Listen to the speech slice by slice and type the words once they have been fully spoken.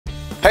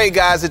Hey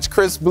guys, it's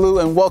Chris Blue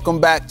and welcome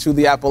back to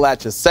the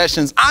Appalachia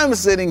Sessions. I'm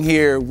sitting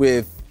here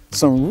with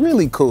some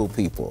really cool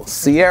people,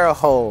 Sierra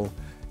Hull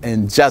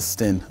and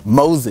Justin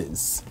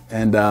Moses.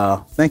 And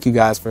thank you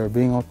guys for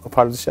being a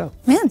part of the show.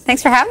 Man,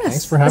 thanks for having us.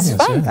 Thanks for having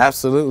us. Yeah.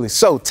 Absolutely.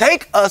 So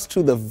take us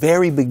to the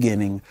very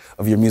beginning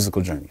of your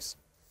musical journeys.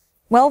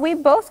 Well, we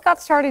both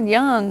got started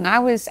young. I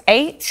was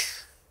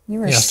 8. You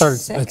were 6. I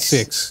started at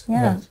 6.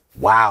 Yeah.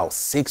 Wow,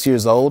 6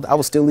 years old? I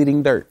was still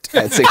eating dirt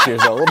at 6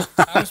 years old.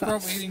 I was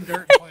probably eating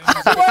dirt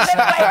and playing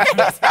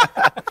music.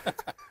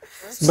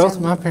 Both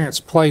of my parents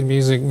played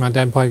music. My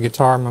dad played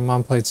guitar, my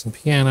mom played some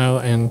piano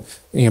and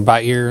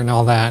by ear and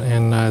all that.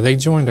 And they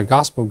joined a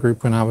gospel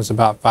group when I was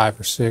about 5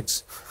 or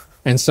 6.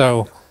 And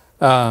so,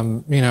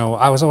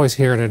 I was always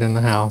hearing it in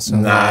the house.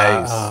 And,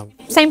 Nice.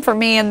 Same for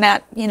me in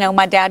that,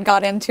 my dad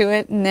got into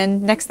it, and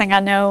then next thing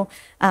I know,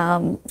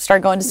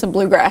 started going to some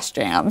bluegrass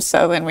jams.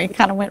 So then we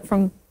kind of went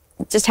from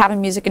just having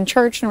music in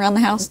church and around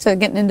the house to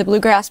getting into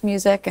bluegrass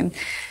music, and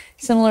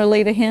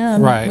similarly to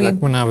him. Right, like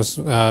when I was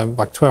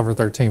like 12 or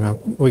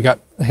 13, we got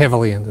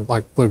heavily into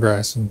like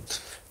bluegrass and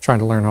trying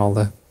to learn all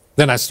the,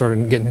 then I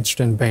started getting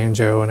interested in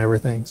banjo and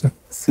everything. So.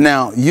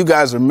 Now, you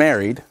guys are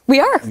married. We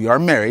are. You are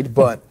married,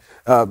 but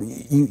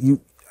you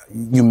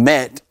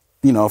met,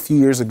 a few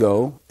years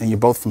ago, and you're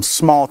both from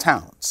small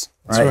towns,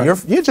 right?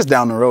 You're just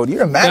down the road.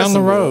 You're in Madisonville.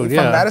 Down the road,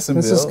 yeah. From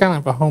Madisonville. This is kind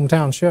of a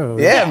hometown show.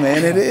 Yeah,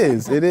 man, it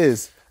is. It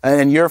is.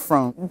 And you're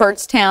from?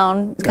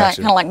 Byrdstown,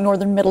 Gotcha. kind of like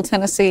northern middle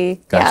Tennessee.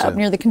 Gotcha. Yeah, up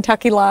near the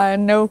Kentucky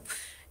line. No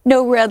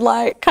red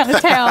light kind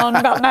of town,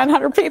 about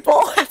 900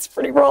 people. It's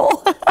pretty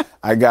rural.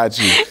 I got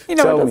you. You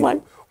know Tell what it's me,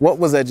 like. what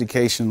was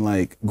education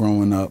like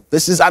growing up?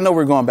 I know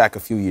we're going back a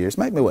few years,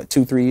 maybe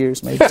 2, 3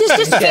 years, maybe?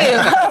 Just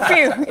a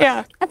few,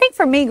 yeah. I think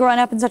for me, growing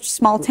up in such a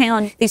small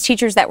town, these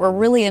teachers that were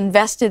really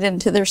invested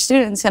into their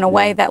students in a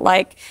way that,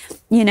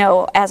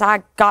 as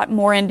I got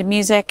more into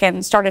music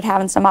and started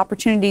having some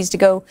opportunities to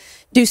go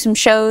do some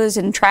shows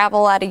and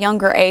travel at a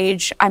younger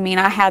age, I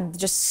had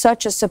just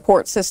such a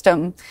support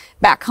system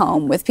back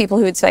home with people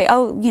who would say,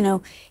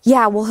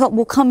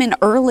 we'll come in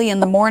early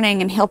in the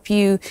morning and help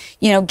you,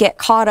 get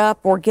caught up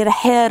or get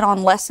ahead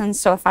on lessons.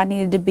 So if I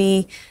needed to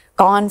be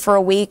gone for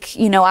a week,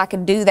 I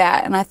could do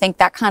that. And I think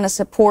that kind of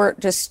support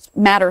just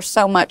matters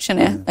so much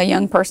in a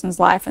young person's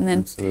life. And then,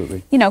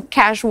 Absolutely.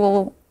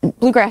 Casual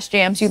bluegrass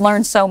jams, you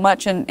learn so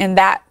much in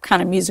that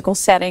kind of musical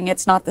setting.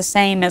 It's not the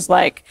same as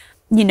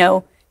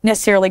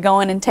necessarily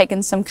going and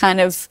taking some kind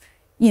of,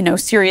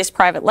 serious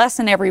private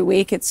lesson every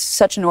week. It's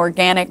such an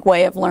organic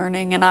way of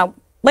learning. And I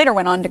later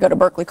went on to go to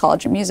Berklee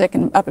College of Music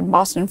and up in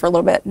Boston for a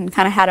little bit and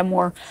kind of had a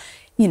more,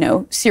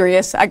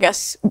 serious, I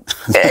guess,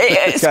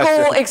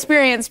 school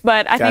experience.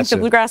 But I think the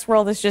bluegrass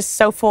world is just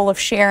so full of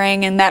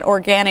sharing and that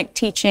organic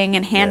teaching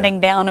and handing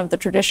down of the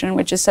tradition,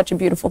 which is such a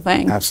beautiful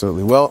thing.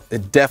 Absolutely. Well,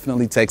 it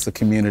definitely takes a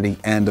community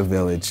and a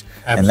village.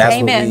 Absolutely. And that's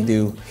Amen. what we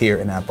do here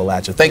in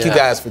Appalachia. Thank you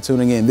guys for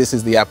tuning in. This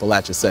is the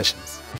Appalachia Sessions.